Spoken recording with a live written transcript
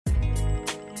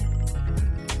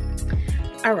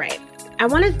All right. I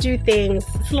want to do things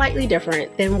slightly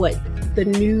different than what the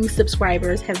new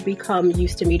subscribers have become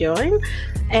used to me doing.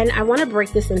 And I want to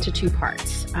break this into two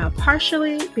parts,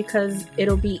 partially because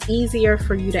it'll be easier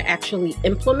for you to actually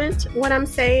implement what I'm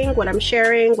saying, what I'm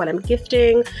sharing, what I'm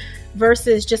gifting,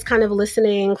 versus just kind of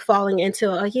listening, falling into,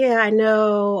 oh, yeah, I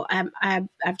know,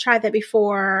 I've tried that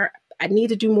before. I need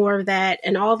to do more of that,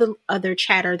 and all the other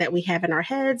chatter that we have in our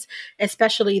heads,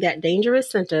 especially that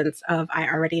dangerous sentence of, I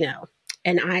already know.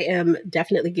 And I am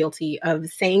definitely guilty of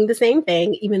saying the same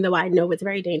thing, even though I know it's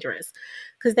very dangerous,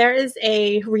 because there is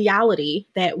a reality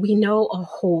that we know a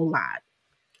whole lot.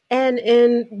 And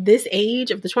in this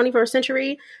age of the 21st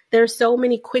century, there's so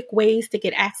many quick ways to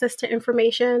get access to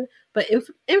information, but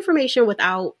information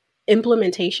without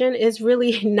implementation is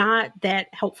really not that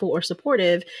helpful or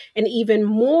supportive. And even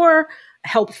more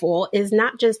helpful is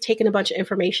not just taking a bunch of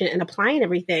information and applying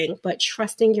everything, but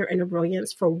trusting your inner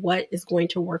brilliance for what is going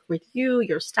to work with you,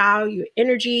 your style, your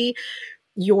energy,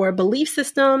 your belief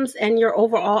systems, and your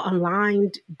overall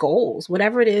aligned goals,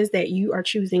 whatever it is that you are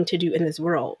choosing to do in this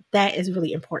world. That is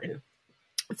really important.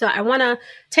 So I want to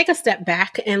take a step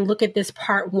back and look at this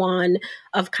part one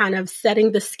of kind of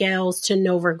setting the scales to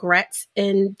no regrets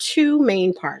in two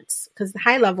main parts. Because the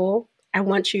high level, I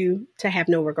want you to have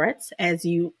no regrets as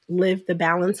you live the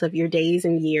balance of your days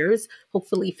and years,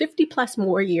 hopefully 50 plus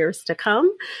more years to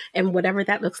come, and whatever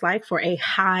that looks like for a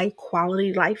high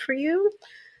quality life for you.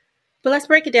 But let's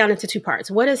break it down into two parts.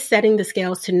 What does setting the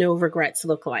scales to no regrets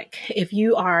look like? If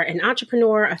you are an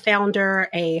entrepreneur, a founder,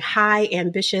 a high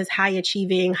ambitious, high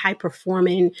achieving, high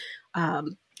performing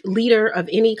leader of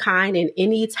any kind in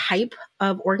any type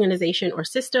of organization or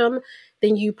system,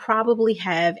 then you probably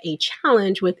have a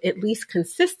challenge with at least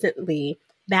consistently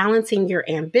balancing your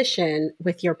ambition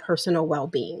with your personal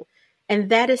well-being. And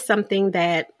that is something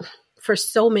that, for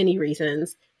so many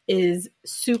reasons, is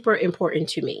super important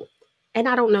to me. And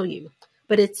I don't know you,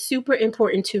 but it's super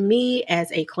important to me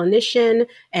as a clinician,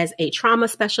 as a trauma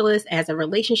specialist, as a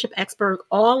relationship expert,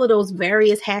 all of those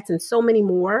various hats and so many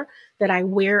more that I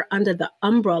wear under the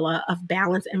umbrella of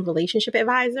balance and relationship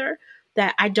advisor,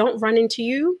 that I don't run into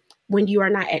you when you are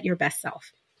not at your best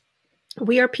self.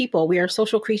 We are people. We are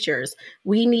social creatures.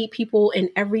 We need people in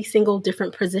every single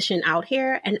different position out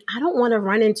here. And I don't want to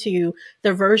run into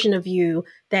the version of you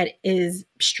that is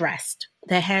stressed,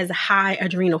 that has high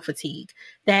adrenal fatigue,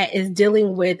 that is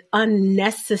dealing with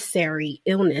unnecessary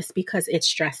illness because it's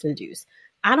stress-induced.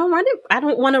 I don't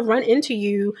want to run into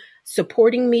you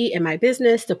supporting me in my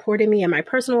business, supporting me in my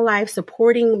personal life,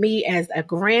 supporting me as a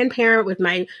grandparent with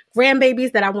my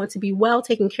grandbabies that I want to be well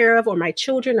taken care of, or my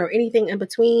children, or anything in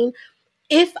between.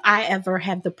 If I ever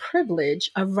have the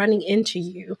privilege of running into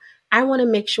you, I want to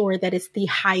make sure that it's the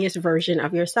highest version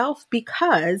of yourself,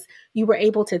 because you were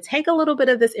able to take a little bit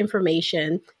of this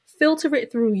information, filter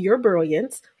it through your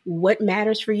brilliance, what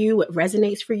matters for you, what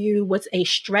resonates for you, what's a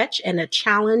stretch and a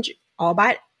challenge,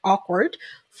 albeit awkward,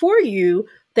 for you,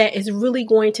 that is really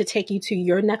going to take you to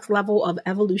your next level of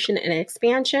evolution and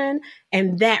expansion.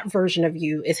 And that version of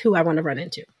you is who I want to run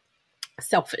into.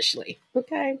 Selfishly.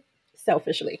 Okay?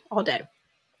 Selfishly, all day.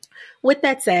 With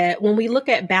that said, when we look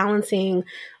at balancing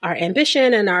our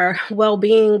ambition and our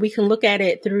well-being, we can look at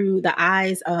it through the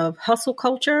eyes of hustle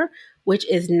culture, which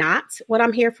is not what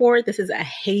I'm here for. This is a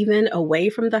haven away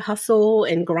from the hustle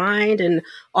and grind and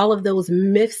all of those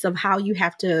myths of how you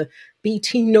have to be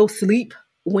no sleep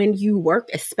when you work,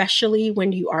 especially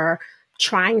when you are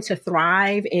trying to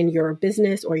thrive in your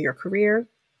business or your career.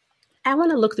 I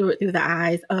want to look through it through the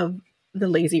eyes of the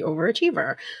lazy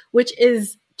overachiever, which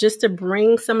is just to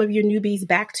bring some of you newbies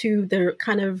back to the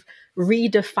kind of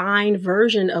redefined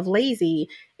version of lazy.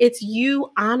 It's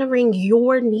you honoring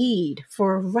your need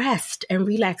for rest and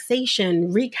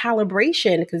relaxation,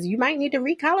 recalibration, because you might need to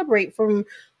recalibrate from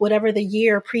whatever the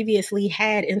year previously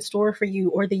had in store for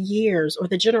you, or the years, or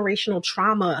the generational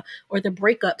trauma, or the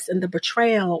breakups and the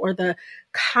betrayal, or the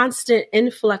constant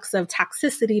influx of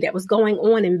toxicity that was going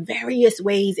on in various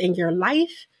ways in your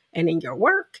life and in your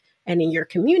work and in your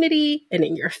community and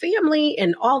in your family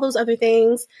and all those other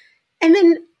things. And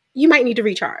then you might need to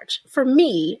recharge. For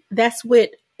me, that's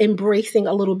what embracing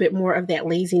a little bit more of that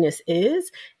laziness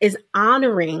is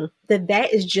honoring that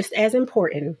that is just as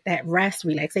important, that rest,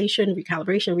 relaxation,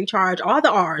 recalibration, recharge, all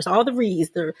the R's, all the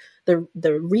R's,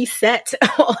 the reset,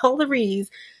 all the R's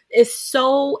is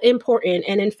so important.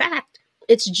 And in fact,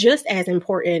 it's just as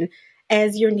important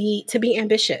as your need to be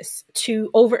ambitious, to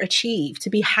overachieve, to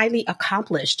be highly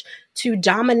accomplished, to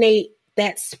dominate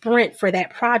that sprint for that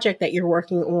project that you're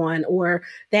working on, or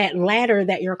that ladder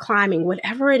that you're climbing,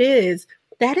 whatever it is.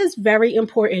 That is very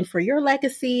important for your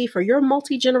legacy, for your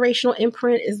multi-generational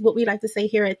imprint, is what we like to say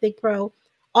here at Think Pro.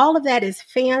 All of that is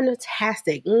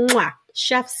fantastic. Mwah,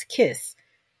 chef's kiss.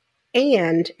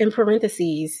 And in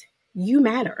parentheses, you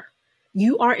matter.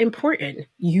 You are important.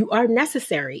 You are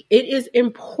necessary. It is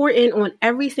important on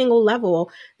every single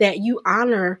level that you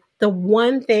honor the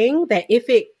one thing that if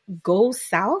it goes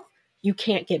south, you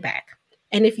can't get back.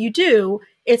 And if you do,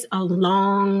 it's a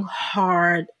long,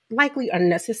 hard, likely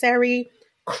unnecessary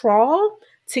crawl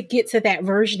to get to that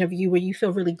version of you where you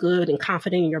feel really good and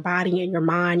confident in your body and your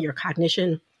mind, your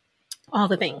cognition, all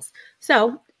the things.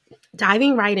 So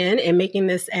diving right in and making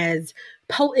this as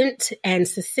potent and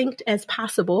succinct as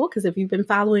possible, because if you've been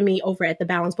following me over at the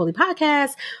Balance Bully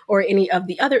podcast or any of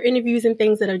the other interviews and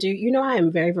things that I do, you know I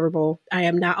am very verbal. I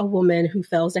am not a woman who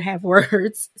fails to have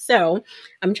words. So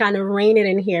I'm trying to rein it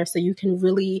in here so you can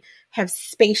really have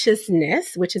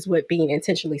spaciousness, which is what being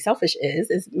intentionally selfish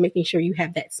is making sure you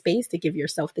have that space to give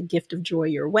yourself the gift of joy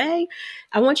your way.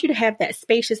 I want you to have that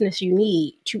spaciousness you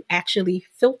need to actually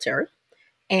filter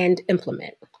and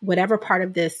implement whatever part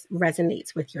of this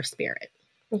resonates with your spirit.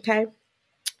 Okay.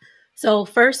 So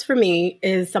first for me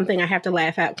is something I have to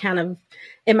laugh at kind of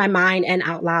in my mind and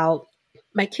out loud.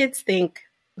 My kids think,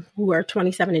 who are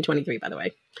 27 and 23, by the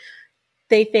way,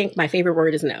 they think my favorite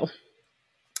word is no.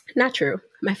 Not true.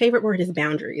 My favorite word is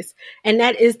boundaries. And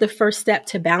that is the first step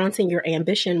to balancing your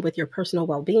ambition with your personal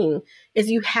well-being is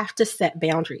you have to set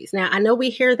boundaries. Now, I know we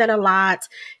hear that a lot.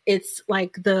 It's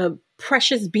like the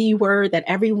precious B word that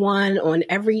everyone on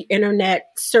every internet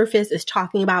surface is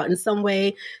talking about in some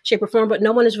way, shape, or form, but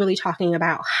no one is really talking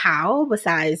about how,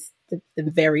 besides the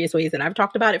various ways that I've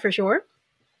talked about it for sure,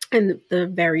 and the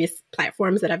various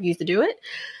platforms that I've used to do it.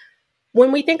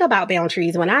 When we think about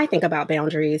boundaries, when I think about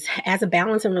boundaries as a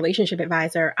balance and relationship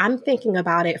advisor, I'm thinking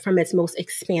about it from its most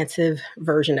expansive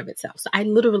version of itself. So I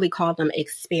literally call them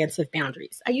expansive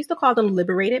boundaries. I used to call them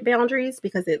liberated boundaries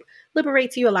because it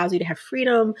liberates you, allows you to have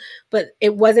freedom, but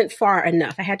it wasn't far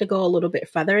enough. I had to go a little bit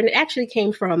further. And it actually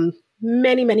came from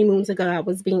many, many moons ago. I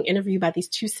was being interviewed by these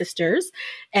two sisters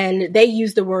and they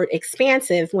used the word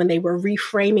expansive when they were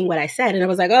reframing what I said. And I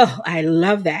was like, oh, I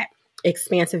love that.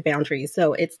 Expansive boundaries.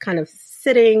 So it's kind of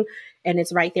sitting and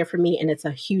it's right there for me. And it's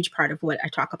a huge part of what I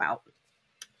talk about.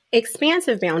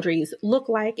 Expansive boundaries look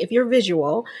like, if you're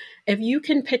visual, if you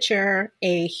can picture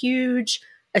a huge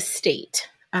estate,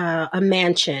 a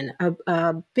mansion,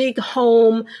 a big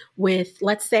home with,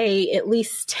 let's say, at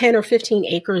least 10 or 15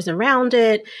 acres around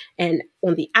it. And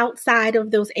on the outside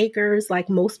of those acres, like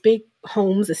most big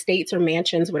homes, estates, or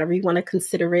mansions, whatever you want to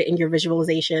consider it in your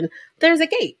visualization, there's a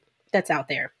gate that's out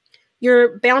there.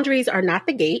 Your boundaries are not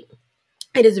the gate.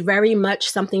 It is very much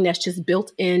something that's just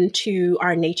built into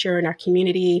our nature and our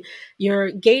community. Your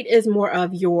gate is more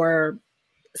of your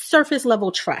surface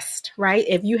level trust, right?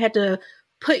 If you had to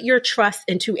put your trust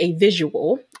into a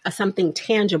visual, something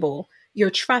tangible,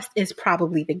 your trust is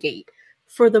probably the gate.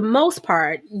 For the most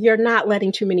part, you're not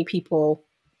letting too many people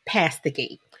pass the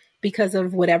gate because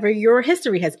of whatever your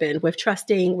history has been with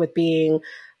trusting, with being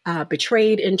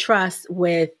betrayed in trust,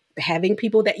 with having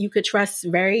people that you could trust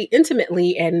very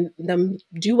intimately and them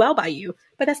do well by you.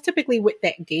 But that's typically what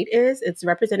that gate is. It's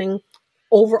representing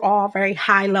overall very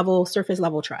high level, surface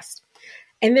level trust.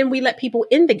 And then we let people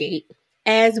in the gate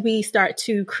as we start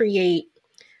to create,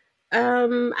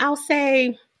 I'll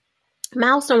say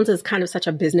milestones is kind of such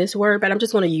a business word, but I'm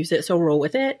just going to use it. So roll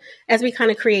with it as we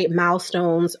kind of create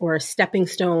milestones or stepping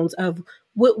stones of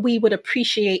what we would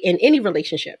appreciate in any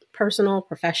relationship, personal,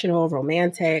 professional,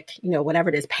 romantic, whatever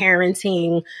it is,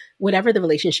 parenting, whatever the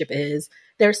relationship is.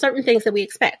 There are certain things that we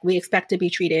expect. We expect to be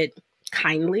treated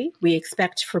kindly. We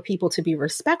expect for people to be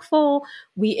respectful.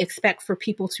 We expect for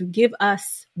people to give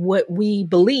us what we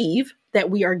believe that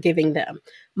we are giving them.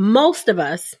 Most of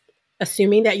us,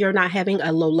 assuming that you're not having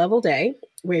a low-level day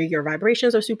where your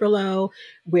vibrations are super low,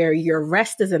 where your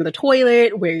rest is in the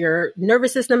toilet, where your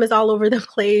nervous system is all over the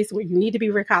place, where you need to be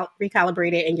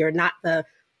recalibrated and you're not the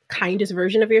kindest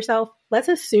version of yourself, let's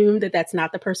assume that that's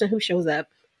not the person who shows up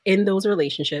in those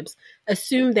relationships.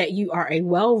 Assume that you are a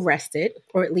well-rested,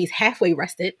 or at least halfway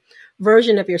rested,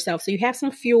 version of yourself. So you have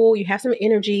some fuel, you have some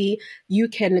energy, you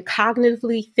can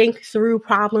cognitively think through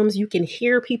problems, you can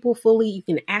hear people fully, you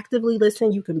can actively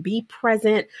listen, you can be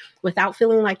present without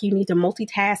feeling like you need to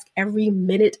multitask every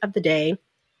minute of the day.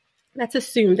 Let's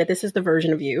assume that this is the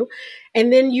version of you.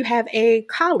 And then you have a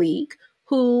colleague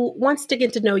who wants to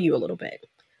get to know you a little bit.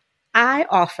 I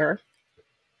offer,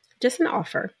 just an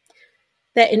offer,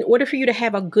 that in order for you to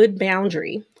have a good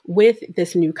boundary with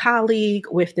this new colleague,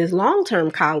 with this long-term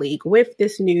colleague, with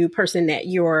this new person that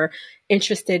you're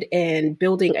interested in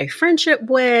building a friendship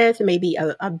with, maybe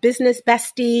a business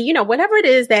bestie, whatever it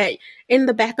is that in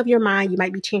the back of your mind you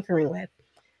might be tinkering with,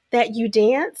 that you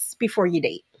dance before you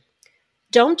date.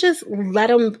 Don't just let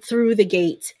them through the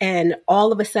gate and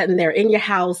all of a sudden they're in your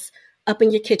house, up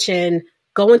in your kitchen,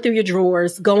 going through your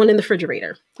drawers, going in the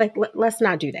refrigerator. Like, let's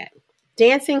not do that.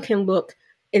 Dancing can look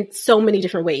in so many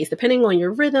different ways, depending on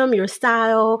your rhythm, your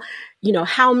style,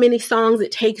 how many songs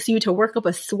it takes you to work up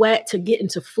a sweat, to get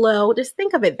into flow. Just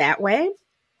think of it that way.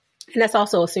 And let's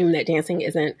also assume that dancing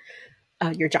isn't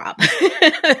your job,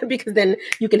 because then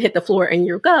you can hit the floor and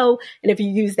you go. And if you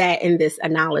use that in this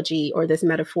analogy or this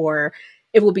metaphor,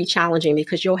 it will be challenging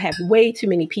because you'll have way too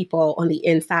many people on the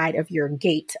inside of your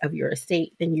gate of your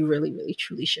estate than you really, really,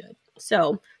 truly should.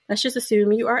 So let's just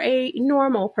assume you are a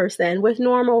normal person with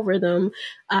normal rhythm,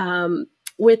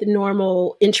 with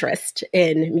normal interest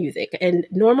in music. And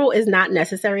normal is not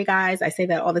necessary, guys. I say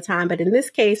that all the time, but in this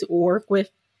case, work with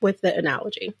the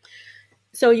analogy.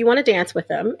 So you want to dance with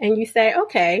them and you say,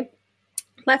 okay,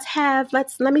 let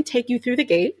me take you through the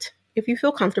gate. If you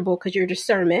feel comfortable, because your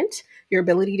discernment, your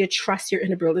ability to trust your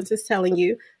inner brilliance is telling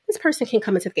you this person can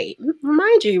come into the gate.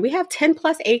 Mind you, we have 10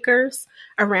 plus acres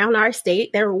around our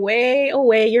state. They're way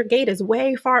away. Your gate is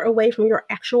way far away from your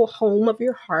actual home of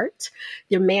your heart,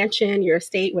 your mansion, your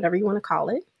estate, whatever you want to call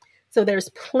it. So there's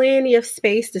plenty of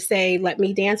space to say, let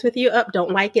me dance with you up.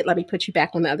 Don't like it. Let me put you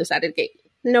back on the other side of the gate.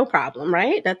 No problem,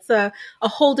 right? That's a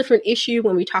whole different issue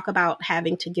when we talk about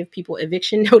having to give people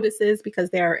eviction notices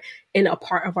because they're in a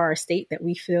part of our estate that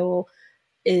we feel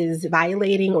is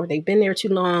violating, or they've been there too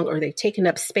long, or they've taken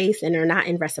up space and they're not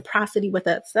in reciprocity with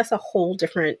us. That's a whole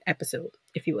different episode,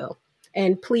 if you will.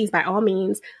 And please, by all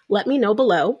means, let me know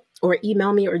below or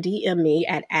email me or DM me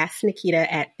at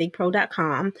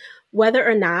asknikita@bigpro.com whether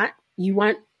or not you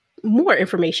want more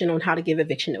information on how to give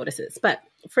eviction notices. But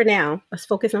for now, let's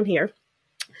focus on here.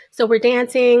 So we're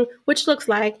dancing, which looks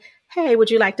like, hey,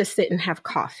 would you like to sit and have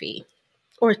coffee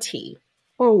or tea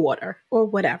or water or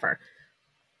whatever?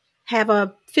 Have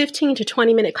a 15 to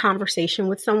 20 minute conversation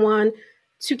with someone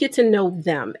to get to know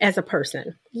them as a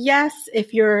person. Yes,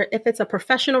 if it's a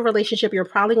professional relationship, you're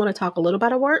probably going to talk a little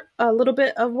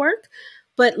bit of work,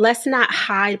 but let's not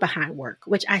hide behind work,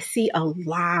 which I see a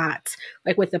lot,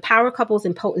 like with the power couples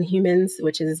and potent humans,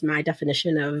 which is my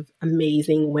definition of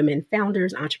amazing women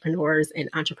founders, entrepreneurs,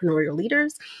 and entrepreneurial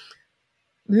leaders.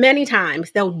 Many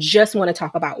times they'll just want to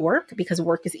talk about work because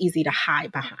work is easy to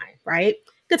hide behind, right?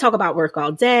 We can talk about work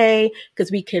all day because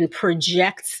we can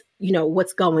project,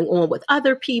 what's going on with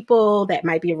other people. That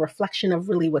might be a reflection of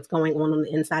really what's going on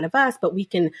the inside of us, but we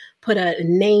can put a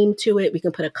name to it. We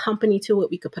can put a company to it.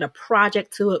 We could put a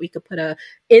project to it. We could put a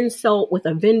insult with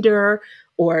a vendor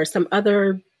or some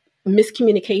other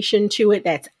miscommunication to it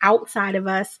that's outside of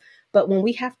us. But when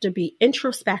we have to be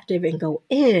introspective and go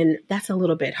in, that's a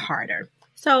little bit harder.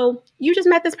 So you just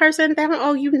met this person. They don't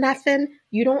owe you nothing.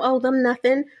 You don't owe them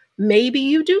nothing. Maybe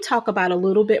you do talk about a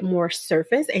little bit more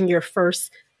surface in your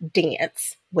first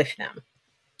dance with them.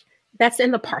 That's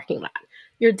in the parking lot.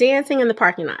 You're dancing in the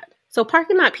parking lot. So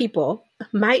parking lot people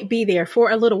might be there for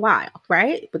a little while,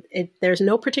 right? But there's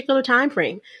no particular time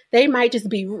frame. They might just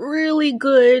be really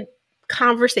good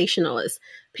conversationalists,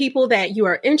 people that you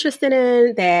are interested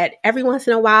in, that every once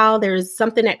in a while there's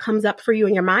something that comes up for you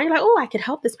in your mind. You're like, oh, I could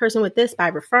help this person with this by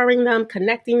referring them,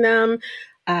 connecting them,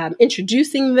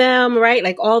 introducing them, right?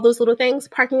 Like all those little things.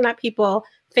 Parking lot people,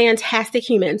 fantastic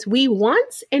humans. We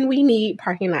want and we need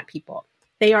parking lot people.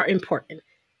 They are important.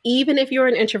 Even if you're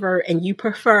an introvert and you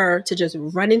prefer to just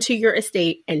run into your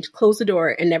estate and close the door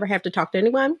and never have to talk to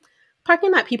anyone,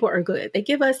 parking lot people are good. They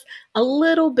give us a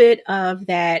little bit of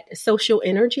that social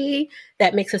energy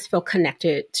that makes us feel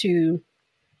connected to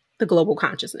the global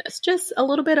consciousness. Just a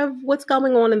little bit of what's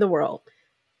going on in the world.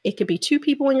 It could be 2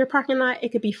 people in your parking lot.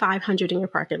 It could be 500 in your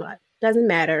parking lot. Doesn't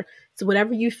matter. So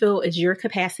whatever you feel is your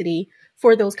capacity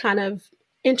for those kind of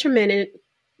intermittent,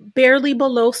 barely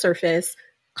below surface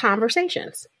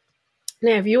conversations.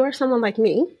 Now, if you are someone like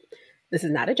me, this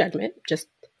is not a judgment, just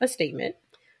a statement,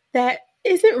 that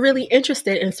isn't really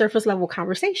interested in surface level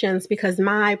conversations because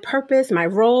my purpose, my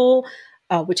role,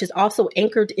 which is also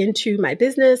anchored into my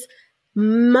business,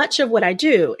 much of what I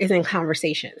do is in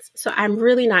conversations. So I'm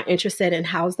really not interested in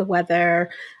how's the weather,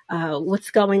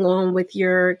 what's going on with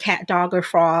your cat, dog, or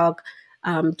frog.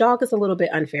 Dog is a little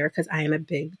bit unfair because I am a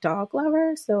big dog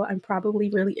lover. So I'm probably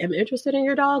really am interested in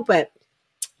your dog, but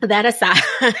that aside,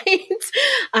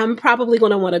 I'm probably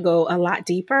going to want to go a lot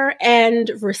deeper and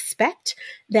respect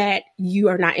that you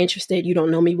are not interested. You don't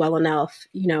know me well enough.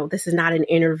 This is not an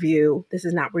interview. This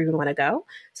is not where you want to go.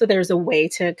 So there's a way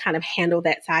to kind of handle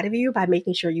that side of you by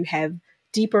making sure you have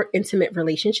deeper, intimate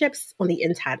relationships on the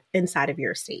inside of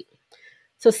your estate.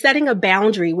 So setting a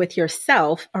boundary with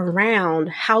yourself around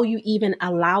how you even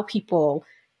allow people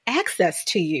access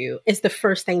to you is the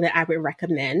first thing that I would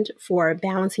recommend for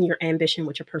balancing your ambition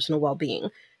with your personal well-being,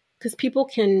 because people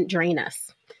can drain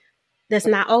us. That's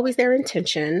not always their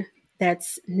intention.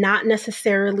 That's not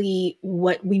necessarily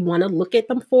what we want to look at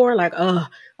them for, like, oh,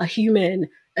 a human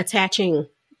attaching,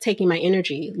 taking my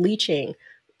energy, leeching.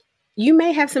 You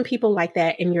may have some people like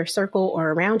that in your circle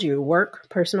or around you, work,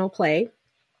 personal, play.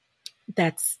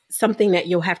 That's something that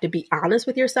you'll have to be honest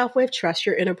with yourself with. Trust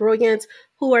your inner brilliance.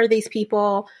 Who are these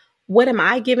people? What am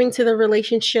I giving to the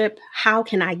relationship? How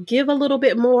can I give a little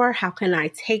bit more? How can I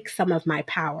take some of my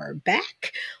power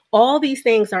back? All these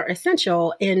things are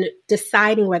essential in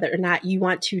deciding whether or not you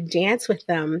want to dance with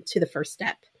them to the first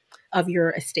step of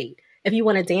your estate. If you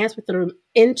want to dance with them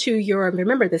into your,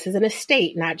 remember, this is an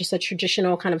estate, not just a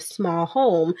traditional kind of small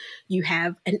home. You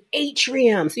have an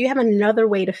atrium. So you have another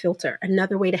way to filter,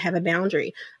 another way to have a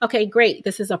boundary. Okay, great.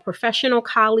 This is a professional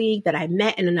colleague that I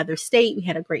met in another state. We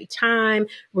had a great time.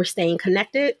 We're staying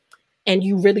connected, and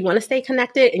you really want to stay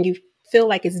connected and you feel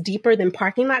like it's deeper than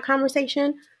parking lot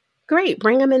conversation. Great.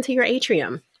 Bring them into your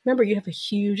atrium. Remember, you have a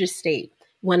huge estate.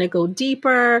 Want to go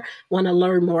deeper, want to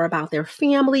learn more about their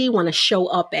family, want to show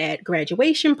up at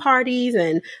graduation parties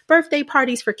and birthday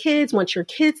parties for kids, want your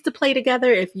kids to play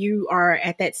together if you are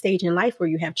at that stage in life where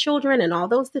you have children and all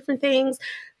those different things.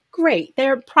 Great.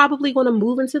 They're probably going to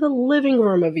move into the living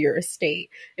room of your estate.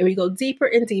 And we go deeper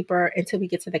and deeper until we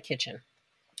get to the kitchen.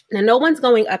 Now, no one's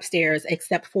going upstairs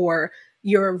except for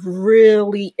your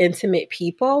really intimate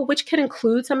people, which can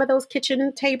include some of those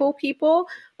kitchen table people,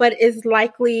 but is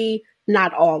likely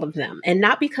not all of them. And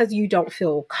not because you don't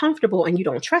feel comfortable and you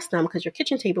don't trust them, because your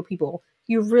kitchen table people,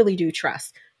 you really do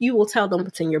trust. You will tell them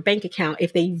what's in your bank account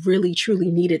if they really, truly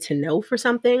needed to know for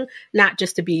something, not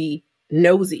just to be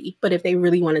nosy, but if they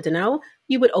really wanted to know,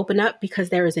 you would open up because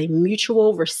there is a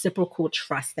mutual reciprocal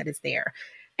trust that is there.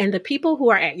 And the people who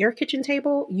are at your kitchen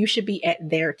table, you should be at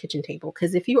their kitchen table.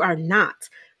 Because if you are not,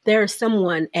 there is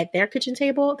someone at their kitchen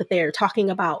table that they are talking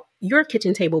about your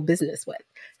kitchen table business with.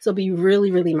 So be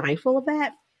really, really mindful of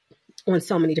that on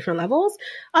so many different levels.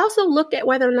 Also look at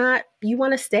whether or not you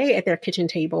want to stay at their kitchen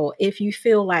table. If you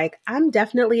feel like I'm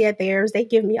definitely at theirs, they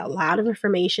give me a lot of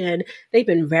information. They've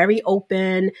been very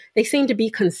open. They seem to be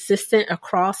consistent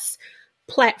across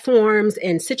platforms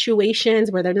and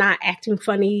situations where they're not acting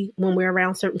funny when we're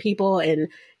around certain people and,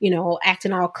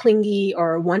 acting all clingy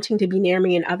or wanting to be near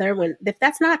me and if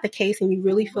that's not the case and you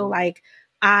really feel like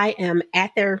I am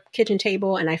at their kitchen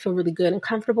table and I feel really good and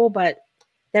comfortable, but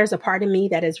there's a part of me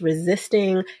that is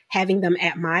resisting having them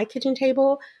at my kitchen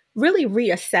table, really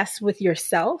reassess with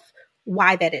yourself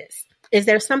why that is. Is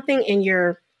there something in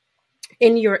your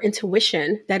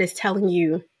intuition that is telling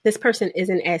you this person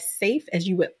isn't as safe as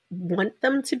you would want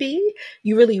them to be?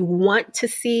 You really want to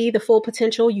see the full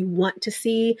potential. You want to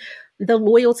see the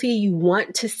loyalty. You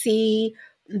want to see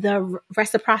the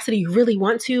reciprocity. You really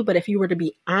want to, but if you were to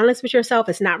be honest with yourself,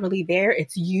 it's not really there.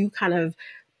 It's you kind of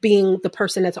being the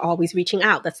person that's always reaching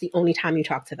out. That's the only time you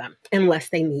talk to them, unless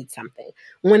they need something.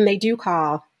 When they do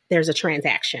call, there's a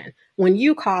transaction. When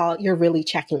you call, you're really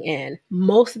checking in.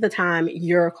 Most of the time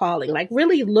you're calling. Like,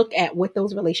 really look at what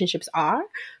those relationships are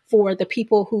for the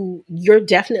people who you're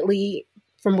definitely,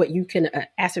 from what you can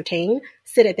ascertain,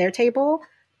 sit at their table,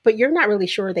 but you're not really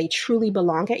sure they truly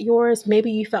belong at yours.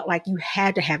 Maybe you felt like you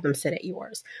had to have them sit at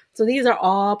yours. So these are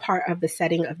all part of the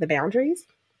setting of the boundaries,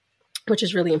 which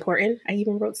is really important. I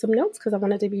even wrote some notes because I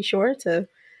wanted to be sure to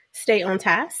stay on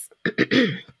task.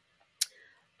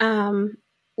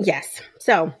 Yes.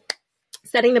 So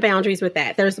setting the boundaries with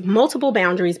that. There's multiple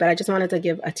boundaries, but I just wanted to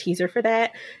give a teaser for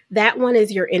that. That one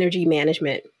is your energy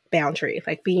management boundary,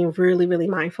 like being really, really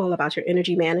mindful about your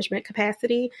energy management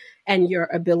capacity and your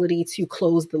ability to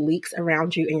close the leaks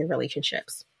around you in your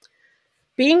relationships.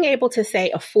 Being able to say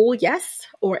a full yes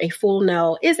or a full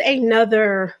no is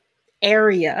another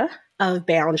area of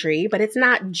boundary, but it's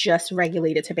not just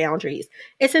regulated to boundaries.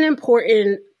 It's an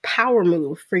important power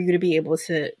move for you to be able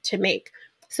to make.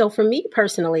 So for me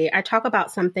personally, I talk about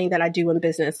something that I do in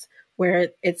business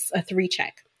where it's a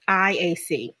 3-check,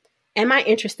 IAC. Am I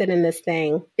interested in this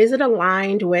thing? Is it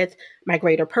aligned with my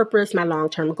greater purpose, my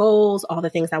long-term goals, all the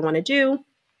things I want to do?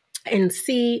 And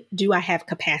C, do I have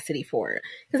capacity for it?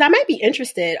 Because I might be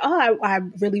interested. I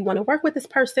really want to work with this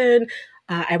person.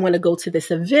 I want to go to this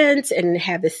event and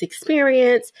have this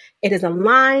experience. It is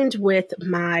aligned with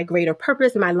my greater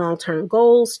purpose, my long-term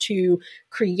goals to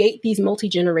create these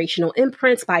multi-generational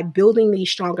imprints by building these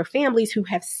stronger families who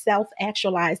have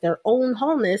self-actualized their own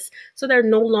wholeness. So they're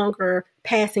no longer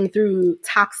passing through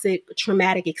toxic,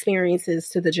 traumatic experiences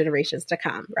to the generations to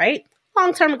come, right?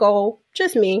 Long-term goal,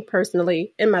 just me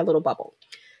personally in my little bubble.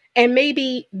 And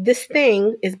maybe this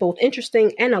thing is both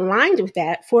interesting and aligned with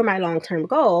that for my long-term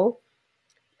goal.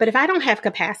 But if I don't have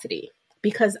capacity,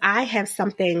 because I have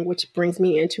something which brings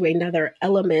me into another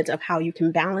element of how you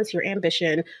can balance your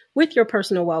ambition with your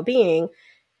personal well-being.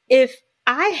 If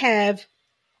I have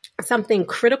something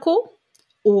critical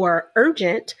or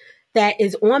urgent that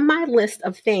is on my list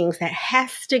of things that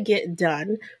has to get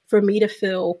done for me to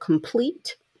feel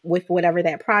complete with whatever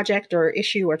that project or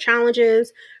issue or challenge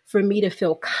is, for me to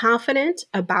feel confident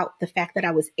about the fact that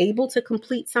I was able to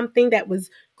complete something that was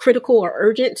critical or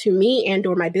urgent to me and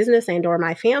or my business and or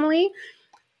my family,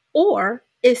 or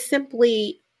is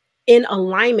simply in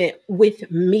alignment with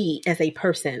me as a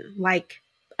person, like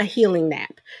a healing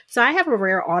nap. So I have a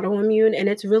rare autoimmune, and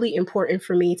it's really important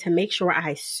for me to make sure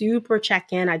I super check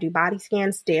in. I do body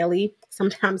scans daily,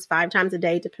 sometimes 5 times a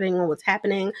day, depending on what's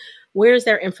happening. Where is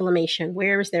there inflammation?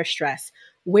 Where is there stress?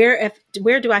 Where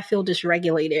do I feel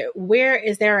dysregulated? Where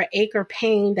is there an ache or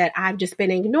pain that I've just been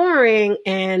ignoring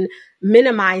and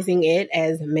minimizing it,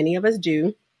 as many of us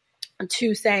do,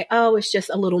 to say, oh, it's just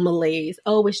a little malaise.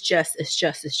 Oh, it's just.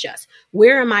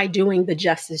 Where am I doing the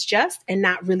just is just and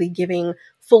not really giving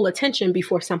full attention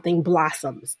before something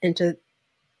blossoms into,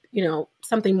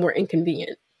 something more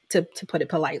inconvenient, to put it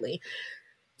politely.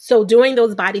 So doing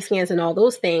those body scans and all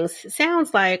those things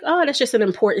sounds like, oh, that's just an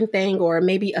important thing or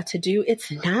maybe a to-do.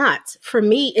 It's not. For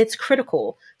me, it's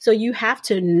critical. So you have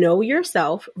to know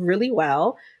yourself really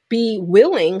well, be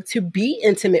willing to be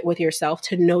intimate with yourself,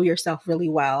 to know yourself really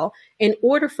well, in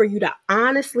order for you to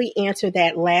honestly answer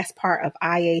that last part of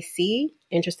IAC,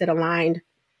 interested, aligned,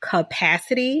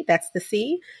 capacity, that's the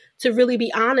C, to really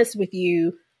be honest with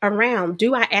you around,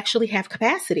 do I actually have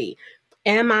capacity?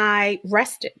 Am I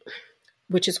rested?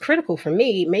 Which is critical for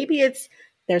me. Maybe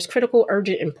there's critical,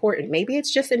 urgent, important. Maybe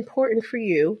it's just important for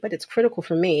you, but it's critical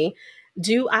for me.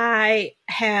 Do I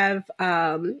have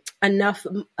enough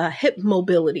hip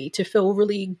mobility to feel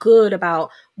really good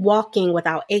about walking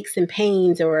without aches and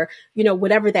pains, or,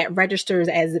 whatever that registers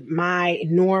as my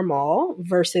normal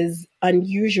versus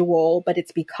unusual, but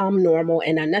it's become normal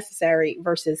and unnecessary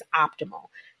versus optimal.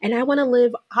 And I want to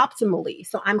live optimally.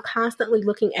 So I'm constantly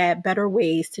looking at better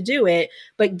ways to do it,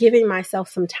 but giving myself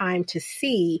some time to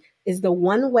see, is the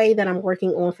one way that I'm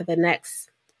working on for the next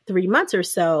 3 months or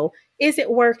so, is it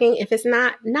working? If it's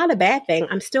not a bad thing.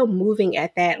 I'm still moving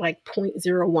at that like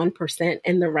 0.01%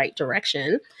 in the right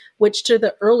direction, which, to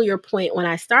the earlier point when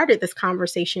I started this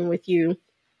conversation with you,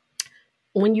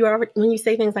 when you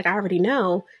say things like, I already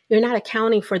know, you're not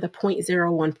accounting for the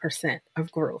 0.01%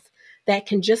 of growth that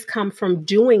can just come from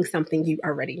doing something you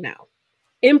already know,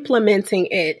 implementing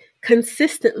it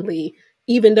consistently,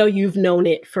 even though you've known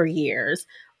it for years,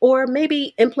 or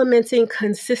maybe implementing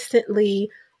consistently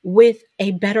with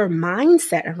a better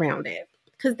mindset around it.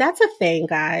 Because that's a thing,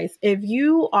 guys. If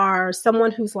you are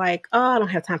someone who's like, oh, I don't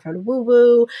have time for the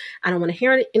woo-woo, I don't want to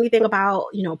hear anything about,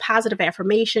 positive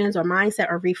affirmations or mindset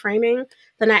or reframing,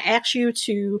 then I ask you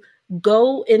to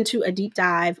go into a deep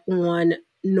dive on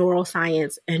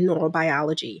neuroscience and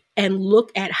neurobiology and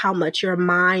look at how much your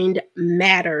mind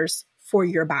matters for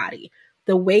your body.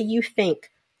 The way you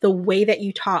think, the way that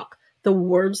you talk, the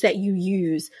words that you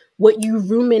use, what you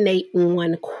ruminate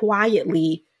on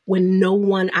quietly when no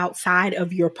one outside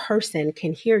of your person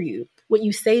can hear you, what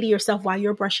you say to yourself while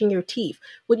you're brushing your teeth,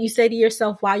 what you say to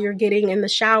yourself while you're getting in the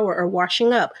shower or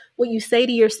washing up, what you say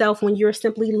to yourself when you're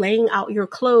simply laying out your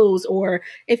clothes, or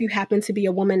if you happen to be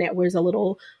a woman that wears a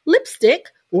little lipstick,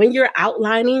 when you're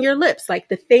outlining your lips. Like,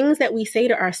 the things that we say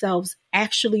to ourselves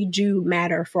actually do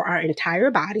matter for our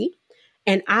entire body.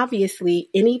 And obviously,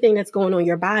 anything that's going on in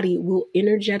your body will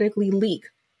energetically leak,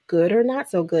 good or not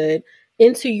so good,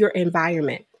 into your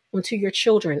environment, onto your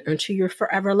children, onto your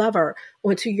forever lover,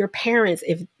 onto your parents,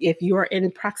 if you are in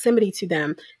proximity to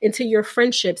them, into your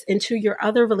friendships, into your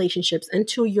other relationships,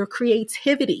 into your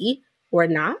creativity or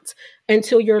not,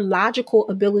 into your logical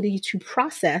ability to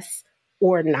process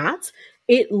or not.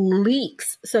 It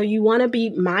leaks. So you want to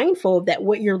be mindful that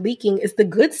what you're leaking is the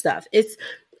good stuff.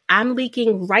 I'm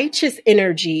leaking righteous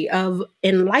energy of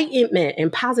enlightenment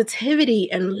and positivity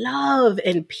and love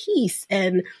and peace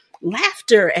and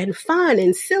laughter and fun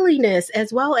and silliness,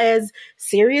 as well as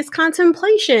serious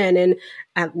contemplation. And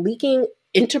I'm leaking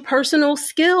interpersonal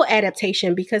skill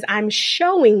adaptation because I'm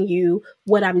showing you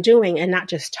what I'm doing and not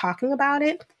just talking about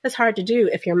it. That's hard to do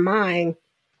if your mind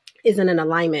isn't in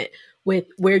alignment with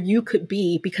where you could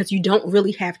be, because you don't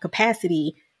really have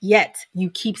capacity, yet you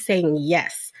keep saying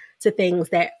yes to things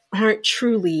that aren't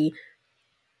truly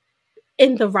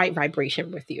in the right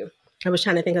vibration with you. I was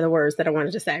trying to think of the words that I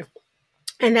wanted to say.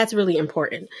 And that's really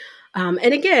important. And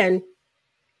again,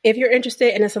 If you're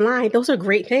interested and it's aligned, those are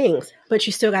great things, but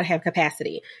you still got to have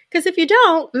capacity. Because if you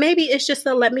don't, maybe it's just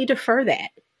a let me defer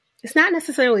that. It's not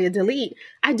necessarily a delete.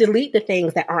 I delete the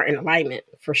things that aren't in alignment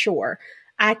for sure.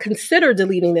 I consider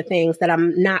deleting the things that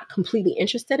I'm not completely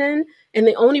interested in. And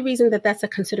the only reason that that's a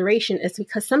consideration is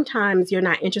because sometimes you're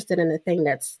not interested in the thing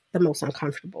that's the most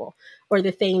uncomfortable or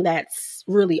the thing that's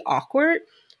really awkward.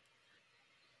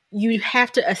 You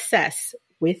have to assess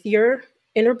with your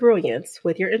inner brilliance,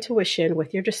 with your intuition,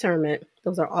 with your discernment.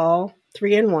 Those are all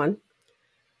 3 in 1.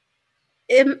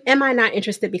 Am I not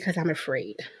interested because I'm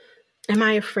afraid? Am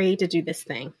I afraid to do this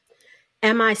thing?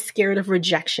 Am I scared of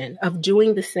rejection, of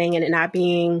doing this thing and it not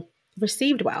being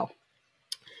received well?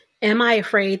 Am I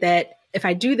afraid that if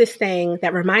I do this thing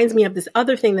that reminds me of this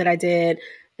other thing that I did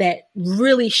that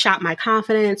really shot my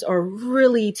confidence or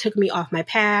really took me off my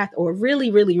path or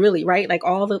really, really, really, right? Like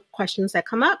all the questions that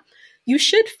come up, you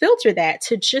should filter that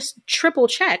to just triple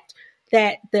check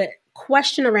that the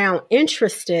question around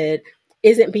interested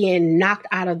isn't being knocked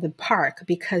out of the park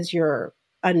because you're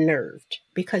unnerved,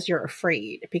 because you're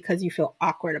afraid, because you feel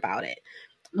awkward about it.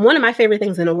 One of my favorite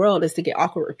things in the world is to get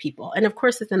awkward with people. And of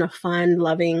course, it's in a fun,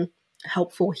 loving,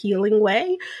 helpful, healing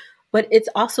way. But it's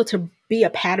also to be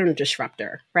a pattern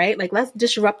disruptor, right? Like, let's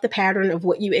disrupt the pattern of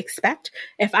what you expect.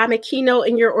 If I'm a keynote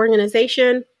in your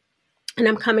organization and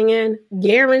I'm coming in,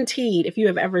 guaranteed, if you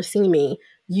have ever seen me,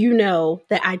 you know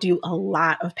that I do a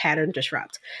lot of pattern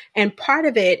disrupt. And part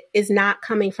of it is not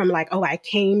coming from like, oh, I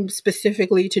came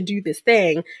specifically to do this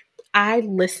thing. I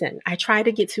listen. I try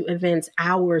to get to events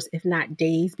hours, if not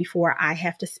days, before I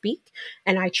have to speak.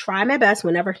 And I try my best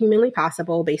whenever humanly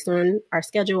possible, based on our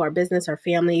schedule, our business, our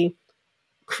family,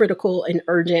 critical and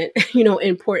urgent,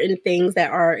 important things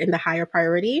that are in the higher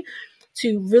priority,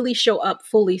 to really show up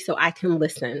fully so I can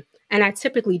listen. And I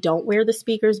typically don't wear the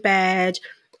speaker's badge.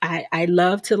 I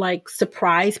love to like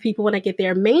surprise people when I get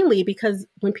there, mainly because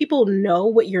when people know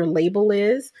what your label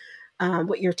is,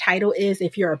 what your title is,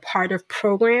 if you're a part of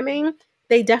programming,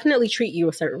 they definitely treat you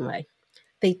a certain way.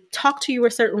 They talk to you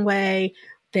a certain way.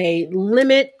 They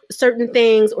limit certain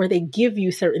things, or they give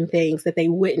you certain things that they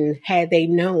wouldn't had they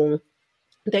known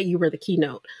that you were the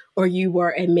keynote or you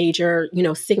were a major,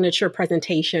 signature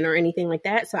presentation or anything like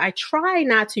that. So I try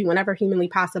not to, whenever humanly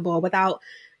possible, without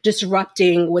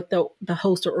disrupting what the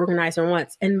host or organizer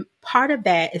wants. And part of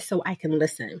that is so I can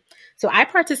listen. So I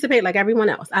participate like everyone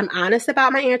else. I'm honest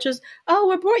about my answers. Oh,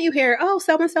 what brought you here? Oh,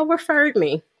 so-and-so referred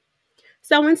me.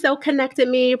 So-and-so connected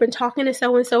me. I've been talking to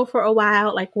so-and-so for a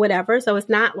while, like whatever. So it's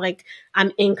not like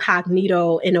I'm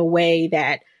incognito in a way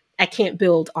that I can't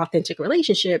build authentic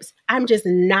relationships. I'm just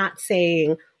not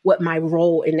saying what my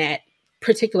role in that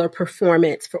particular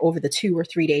performance for over the 2 or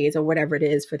 3 days or whatever it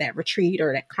is for that retreat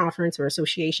or that conference or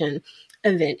association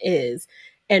event is.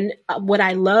 And what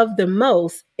I love the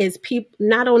most is people,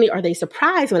 not only are they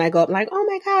surprised when I go up, like, oh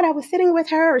my God, I was sitting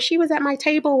with her, or she was at my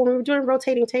table when we were doing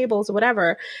rotating tables or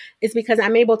whatever, is because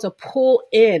I'm able to pull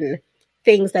in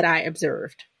things that I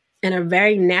observed in a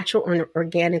very natural and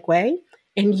organic way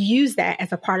and use that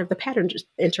as a part of the pattern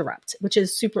interrupt, which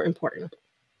is super important.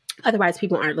 Otherwise,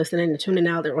 people aren't listening and tuning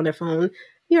out. They're on their phone.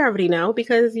 You already know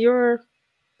because you're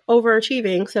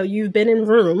overachieving. So you've been in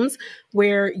rooms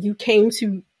where you came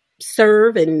to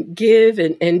serve and give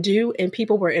and do, and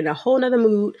people were in a whole nother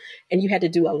mood, and you had to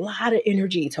do a lot of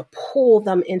energy to pull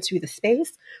them into the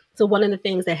space. So one of the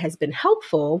things that has been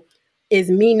helpful is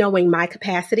me knowing my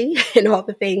capacity and all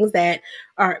the things that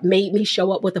are made me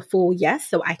show up with a full yes,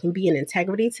 so I can be in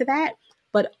integrity to that,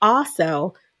 but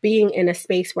also being in a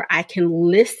space where I can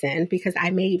listen because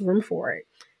I made room for it.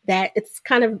 That it's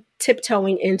kind of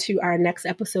tiptoeing into our next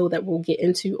episode that we'll get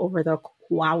into over the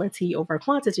quality over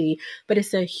quantity, but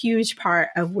it's a huge part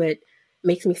of what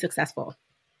makes me successful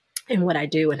in what I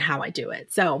do and how I do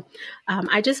it. So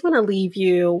I just want to leave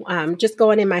you just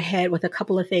going in my head with a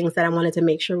couple of things that I wanted to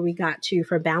make sure we got to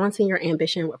for balancing your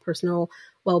ambition with personal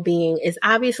well-being is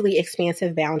obviously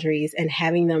expansive boundaries and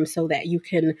having them so that you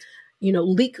can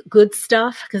leak good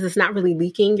stuff, because it's not really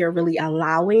leaking. You're really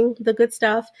allowing the good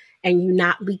stuff, and you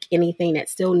not leak anything that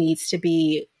still needs to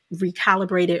be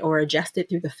recalibrated or adjusted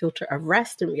through the filter of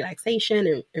rest and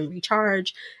relaxation and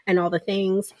recharge and all the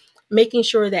things. Making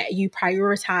sure that you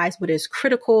prioritize what is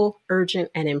critical, urgent,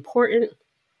 and important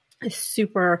is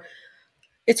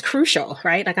it's crucial,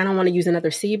 right? Like, I don't want to use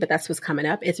another C, but that's what's coming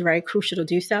up. It's very crucial to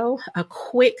do so. A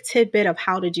quick tidbit of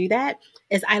how to do that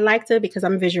is because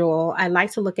I'm visual, I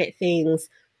like to look at things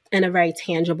in a very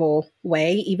tangible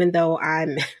way, even though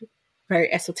I'm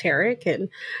very esoteric and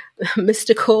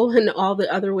mystical and all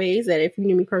the other ways that if you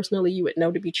knew me personally, you would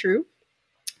know to be true.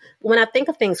 When I think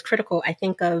of things critical, I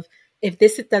think of if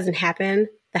this doesn't happen,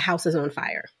 the house is on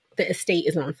fire. the estate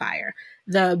is on fire.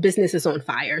 The business is on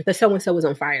fire. The so-and-so is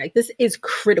on fire. Like, this is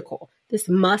critical. This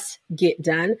must get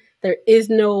done. There is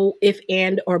no if,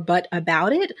 and, or but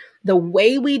about it. The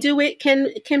way we do it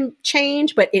can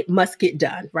change, but it must get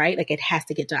done, right? Like, it has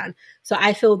to get done. So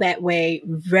I feel that way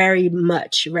very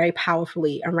much, very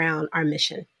powerfully around our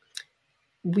mission.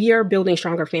 We are building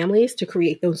stronger families to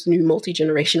create those new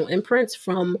multi-generational imprints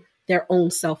from their own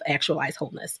self-actualized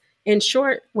wholeness. In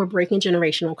short, we're breaking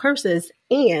generational curses,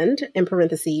 and in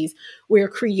parentheses, we're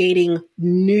creating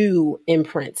new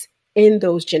imprints in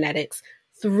those genetics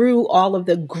through all of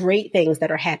the great things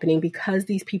that are happening because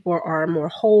these people are more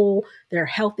whole, they're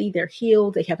healthy, they're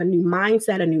healed, they have a new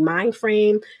mindset, a new mind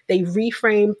frame. They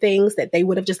reframe things that they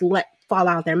would have just let fall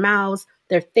out of their mouths.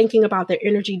 They're thinking about their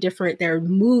energy different. They're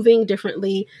moving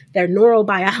differently. Their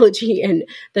neurobiology and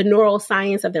the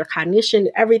neuroscience of their cognition,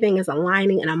 everything is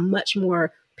aligning in a much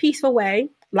more peaceful way.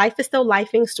 Life is still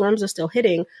lifing, storms are still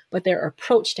hitting, but their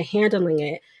approach to handling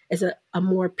it is a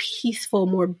more peaceful,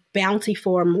 more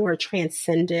bountiful, more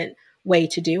transcendent way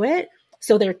to do it.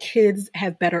 So their kids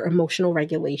have better emotional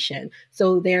regulation.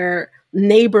 So their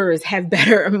neighbors have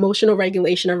better emotional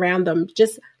regulation around them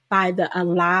just by the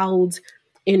allowed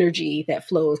energy that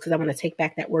flows. Because I want to take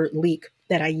back that word leak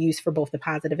that I use for both the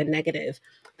positive and negative.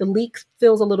 The leak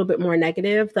feels a little bit more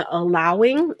negative. The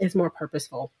allowing is more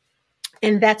purposeful.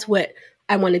 And that's what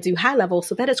I want to do high level.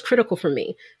 So that is critical for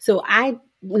me. So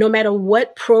no matter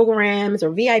what programs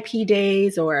or VIP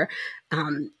days or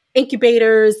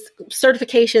incubators,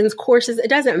 certifications, courses, it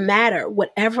doesn't matter.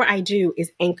 Whatever I do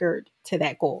is anchored to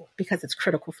that goal because it's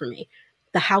critical for me.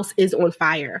 The house is on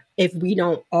fire if we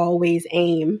don't always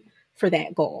aim for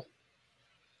that goal,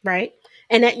 right?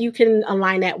 And that you can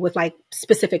align that with like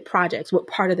specific projects. What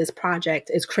part of this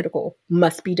project is critical,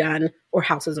 must be done, or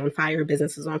house is on fire,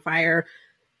 business is on fire,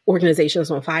 organizations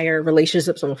on fire,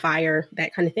 relationships on fire,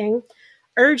 that kind of thing.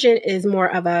 Urgent is more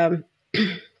of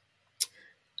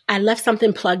I left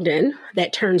something plugged in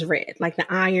that turns red, like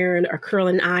the iron or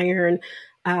curling iron,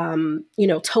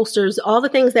 toasters, all the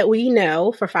things that we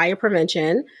know for fire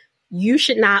prevention. You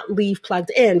should not leave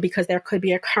plugged in because there could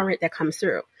be a current that comes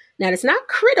through. Now, it's not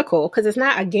critical because it's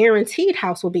not a guaranteed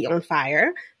house will be on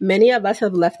fire. Many of us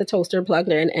have left the toaster plugged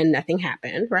in and nothing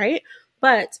happened, right?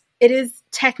 But it is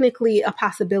technically a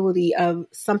possibility of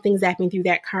something zapping through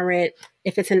that current.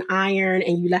 If it's an iron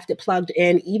and you left it plugged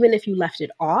in, even if you left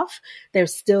it off,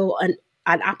 there's still an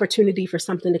opportunity for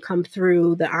something to come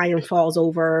through. The iron falls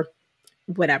over,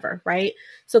 whatever, right?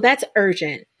 So that's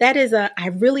urgent. That is I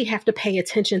really have to pay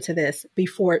attention to this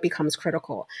before it becomes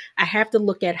critical. I have to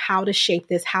look at how to shape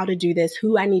this, how to do this,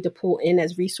 who I need to pull in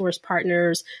as resource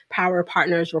partners, power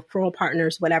partners, referral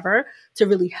partners, whatever, to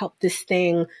really help this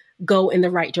thing go in the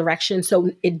right direction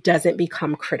so it doesn't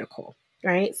become critical,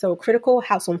 right? So critical,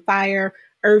 house on fire,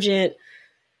 urgent,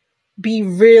 be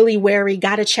really wary,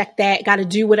 got to check that, got to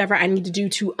do whatever I need to do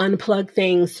to unplug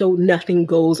things so nothing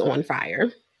goes on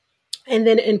fire. And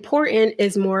then important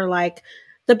is more like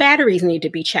the batteries need to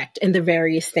be checked in the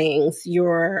various things.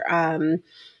 Your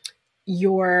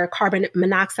carbon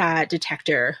monoxide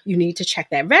detector, you need to check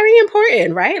that. Very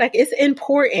important, right? Like, it's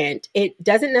important. It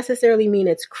doesn't necessarily mean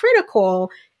it's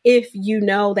critical if you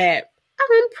know that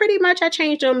pretty much I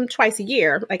change them twice a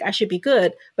year, like I should be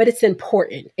good, but it's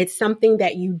important. It's something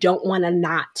that you don't want to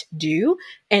not do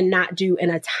and not do in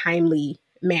a timely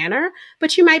manner,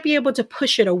 but you might be able to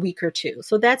push it a week or two.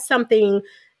 So that's something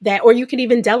that, or you can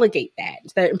even delegate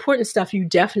that. The important stuff you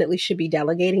definitely should be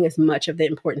delegating as much of the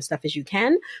important stuff as you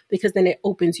can, because then it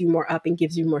opens you more up and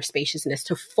gives you more spaciousness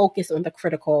to focus on the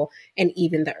critical and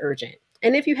even the urgent.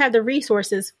 And if you have the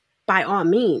resources, by all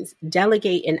means,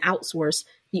 delegate and outsource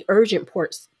the urgent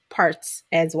parts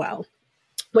as well,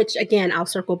 which again, I'll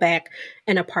circle back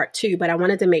in a part 2, but I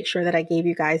wanted to make sure that I gave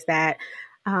you guys that.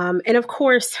 And of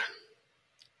course,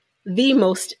 the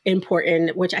most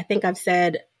important, which I think I've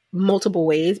said multiple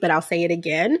ways, but I'll say it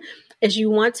again, is you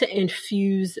want to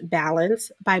infuse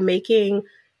balance by making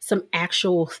some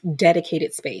actual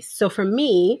dedicated space. So for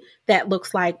me, that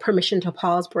looks like permission to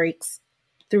pause breaks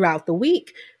throughout the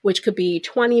week, which could be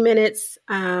 20 minutes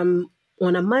on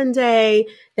a Monday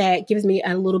that gives me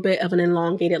a little bit of an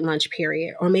elongated lunch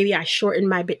period. Or maybe I shorten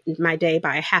my day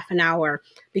by a half an hour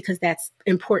because that's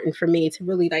important for me to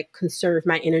really like conserve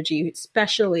my energy,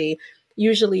 especially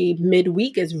usually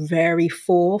midweek is very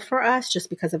full for us just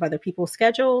because of other people's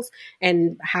schedules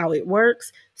and how it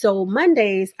works. So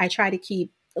Mondays, I try to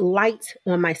keep light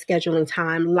on my scheduling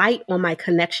time, light on my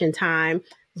connection time.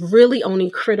 Really only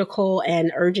critical and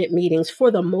urgent meetings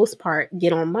for the most part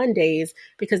get on Mondays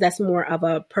because that's more of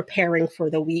a preparing for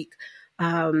the week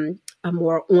a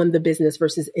more on the business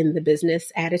versus in the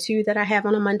business attitude that I have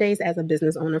on a Mondays as a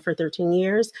business owner for 13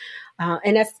 years.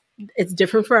 And it's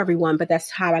different for everyone, but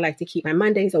that's how I like to keep my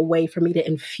Mondays, a way for me to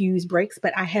infuse breaks.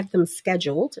 But I have them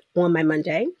scheduled on my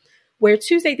Monday, where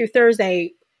Tuesday through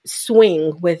Thursday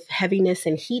swing with heaviness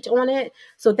and heat on it.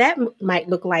 So that might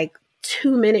look like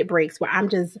 2-minute breaks where I'm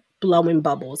just blowing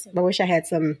bubbles. I wish I had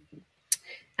some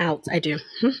out. I do.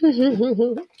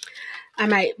 I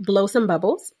might blow some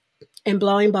bubbles, and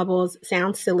blowing bubbles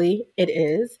sounds silly. It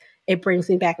is. It brings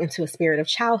me back into a spirit of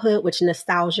childhood, which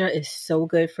nostalgia is so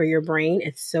good for your brain.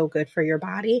 It's so good for your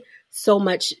body. So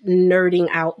much nerding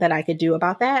out that I could do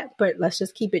about that, but let's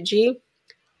just keep it G.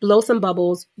 Blow some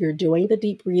bubbles. You're doing the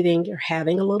deep breathing. You're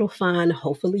having a little fun.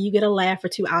 Hopefully you get a laugh or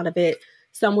two out of it.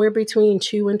 Somewhere between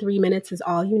 2 and 3 minutes is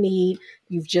all you need.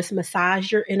 You've just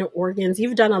massaged your inner organs.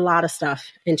 You've done a lot of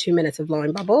stuff in 2 minutes of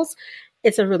blowing bubbles.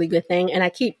 It's a really good thing. And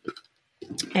I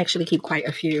actually keep quite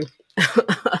a few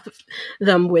of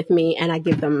them with me, and I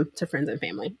give them to friends and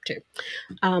family too.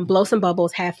 Blow some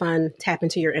bubbles, have fun, tap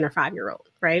into your inner 5-year-old,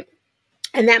 right?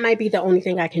 And that might be the only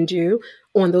thing I can do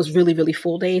on those really, really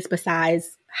full days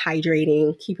besides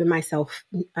hydrating, keeping myself,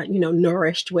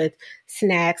 nourished with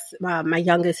snacks. My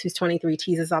youngest, who's 23,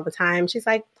 teases all the time. She's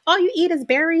like, all you eat is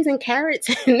berries and carrots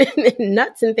and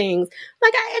nuts and things.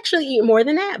 Like, I actually eat more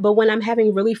than that. But when I'm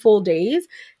having really full days,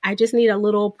 I just need a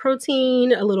little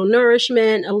protein, a little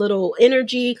nourishment, a little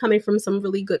energy coming from some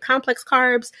really good complex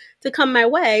carbs to come my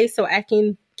way so I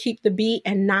can keep the beat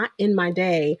and not in my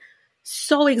day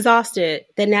so exhausted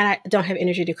that now I don't have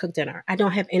energy to cook dinner. I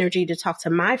don't have energy to talk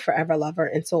to my forever lover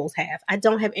and souls have. I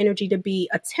don't have energy to be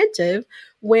attentive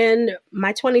when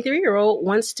my 23-year-old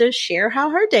wants to share how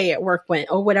her day at work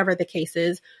went or whatever the case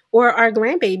is. Or our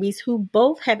grandbabies who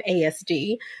both have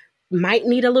ASD might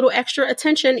need a little extra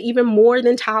attention, even more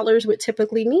than toddlers would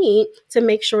typically need, to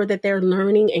make sure that they're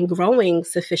learning and growing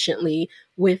sufficiently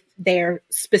with their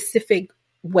specific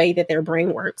way that their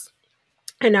brain works.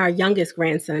 And our youngest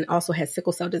grandson also has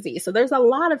sickle cell disease. So there's a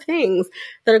lot of things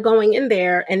that are going in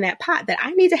there in that pot that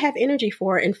I need to have energy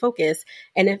for and focus.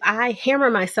 And if I hammer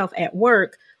myself at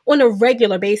work on a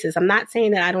regular basis, I'm not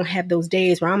saying that I don't have those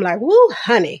days where I'm like, woo,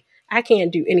 honey, I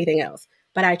can't do anything else.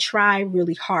 But I try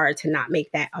really hard to not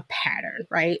make that a pattern,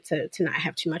 right? To not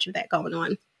have too much of that going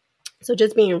on. So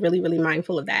just being really, really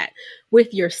mindful of that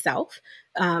with yourself.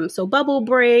 So bubble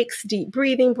breaks, deep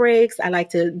breathing breaks. I like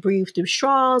to breathe through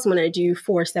straws when I do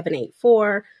 4, 7, 8,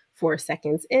 4, 4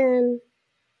 seconds in,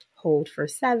 hold for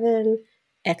 7,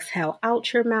 exhale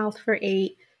out your mouth for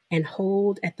 8, and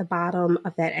hold at the bottom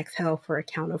of that exhale for a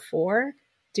count of 4.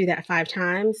 Do that 5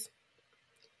 times.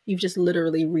 You've just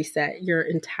literally reset your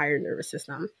entire nervous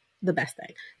system. The best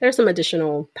thing. There's some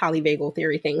additional polyvagal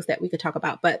theory things that we could talk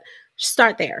about, but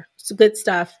start there. It's good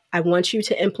stuff. I want you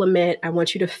to implement. I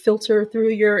want you to filter through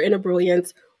your inner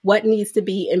brilliance what needs to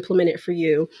be implemented for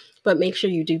you, but make sure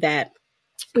you do that.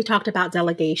 We talked about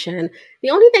delegation.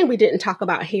 The only thing we didn't talk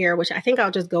about here, which I think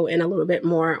I'll just go in a little bit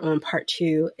more on part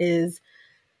 2, is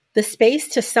the space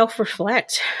to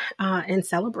self-reflect and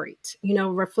celebrate.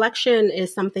 Reflection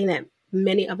is something that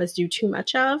many of us do too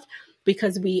much of,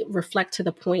 because we reflect to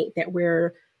the point that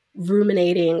we're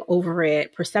ruminating over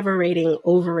it, perseverating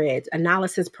over it,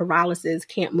 analysis paralysis,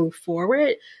 can't move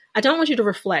forward. I don't want you to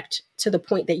reflect to the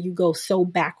point that you go so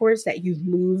backwards that you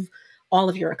move all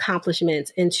of your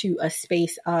accomplishments into a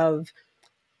space of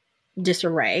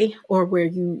disarray, or where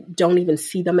you don't even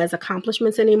see them as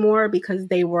accomplishments anymore because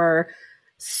they were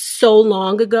so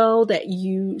long ago that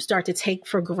you start to take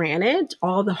for granted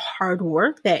all the hard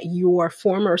work that your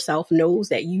former self knows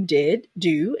that you did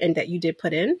do and that you did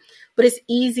put in. But it's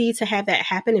easy to have that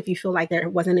happen if you feel like there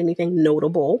wasn't anything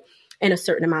notable in a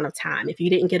certain amount of time. If you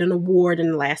didn't get an award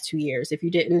in the last 2 years, if you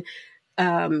didn't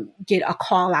get a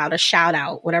call out, a shout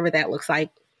out, whatever that looks like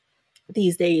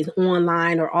these days,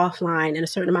 online or offline, in a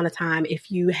certain amount of time,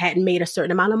 if you hadn't made a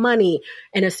certain amount of money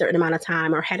in a certain amount of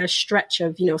time, or had a stretch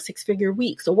of, 6-figure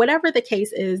weeks, or whatever the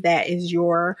case is, that is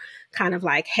your kind of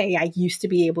like, hey, I used to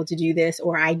be able to do this,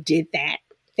 or I did that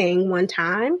thing one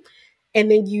time. And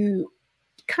then you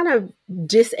kind of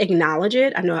disacknowledge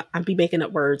it. I know I'd be making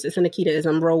up words. It's an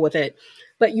Akita-ism, roll with it.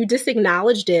 But you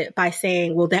disacknowledged it by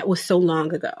saying, well, that was so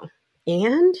long ago.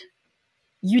 And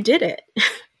you did it.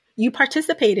 You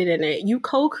participated in it. You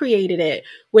co-created it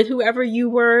with whoever you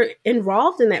were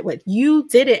involved in that with. You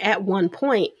did it at one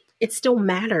point. It still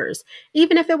matters.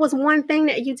 Even if it was one thing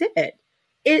that you did,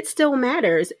 it still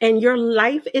matters. And your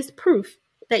life is proof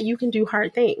that you can do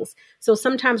hard things. So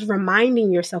sometimes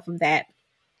reminding yourself of that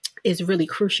is really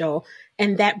crucial.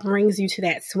 And that brings you to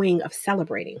that swing of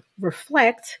celebrating.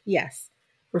 Reflect, yes.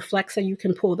 Reflect so you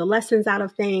can pull the lessons out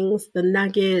of things, the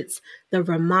nuggets, the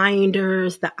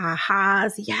reminders, the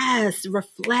ahas. Yes,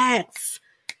 reflects.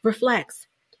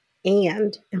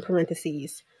 And in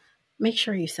parentheses, make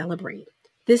sure you celebrate.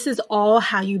 This is all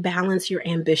how you balance your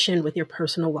ambition with your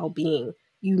personal well-being.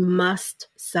 You must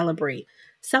celebrate.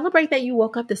 Celebrate that you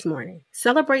woke up this morning.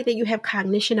 Celebrate that you have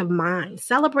cognition of mind.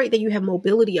 Celebrate that you have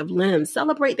mobility of limbs.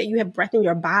 Celebrate that you have breath in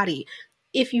your body.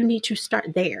 If you need to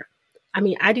start there. I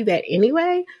mean, I do that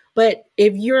anyway, but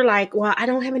if you're like, well, I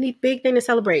don't have any big thing to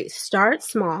celebrate, start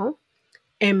small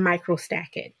and micro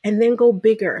stack it and then go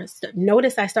bigger.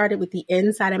 Notice I started with the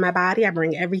inside of my body. I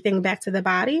bring everything back to the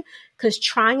body because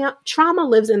trauma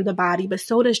lives in the body, but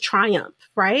so does triumph,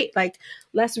 right? Like,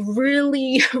 let's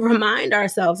really remind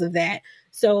ourselves of that.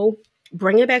 So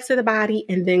bring it back to the body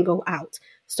and then go out,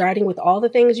 starting with all the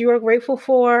things you are grateful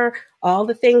for, all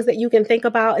the things that you can think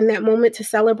about in that moment to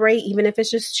celebrate, even if it's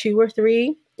just 2 or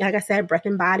 3. Like I said, breath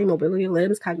and body, mobility of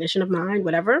limbs, cognition of mind,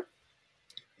 whatever.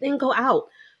 Then go out.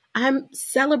 I'm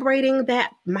celebrating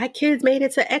that my kids made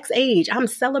it to X age. I'm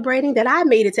celebrating that I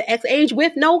made it to X age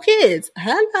with no kids.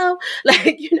 Hello.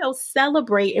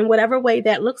 Celebrate in whatever way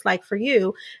that looks like for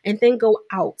you. And then go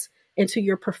out into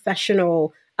your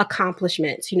professional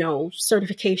accomplishments,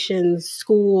 certifications,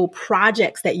 school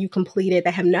projects that you completed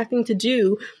that have nothing to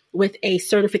do with a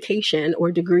certification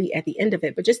or degree at the end of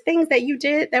it, but just things that you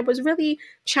did that was really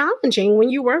challenging when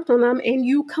you worked on them and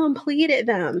you completed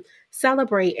them.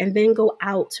 Celebrate and then go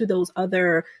out to those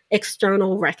other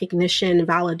external recognition,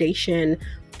 validation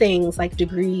things like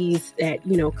degrees that,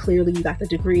 clearly you got the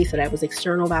degree. So that was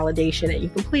external validation that you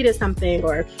completed something,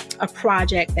 or a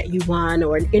project that you won,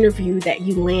 or an interview that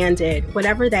you landed,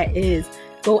 whatever that is,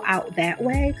 go out that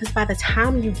way. Because by the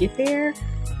time you get there,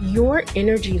 your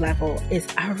energy level is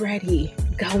already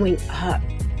going up.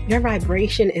 Your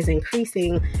vibration is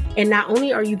increasing. And not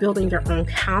only are you building your own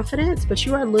confidence, but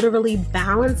you are literally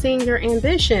balancing your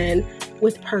ambition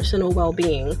with personal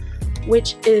well-being,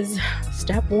 which is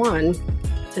step 1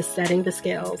 to setting the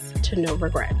scales to no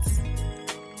regrets.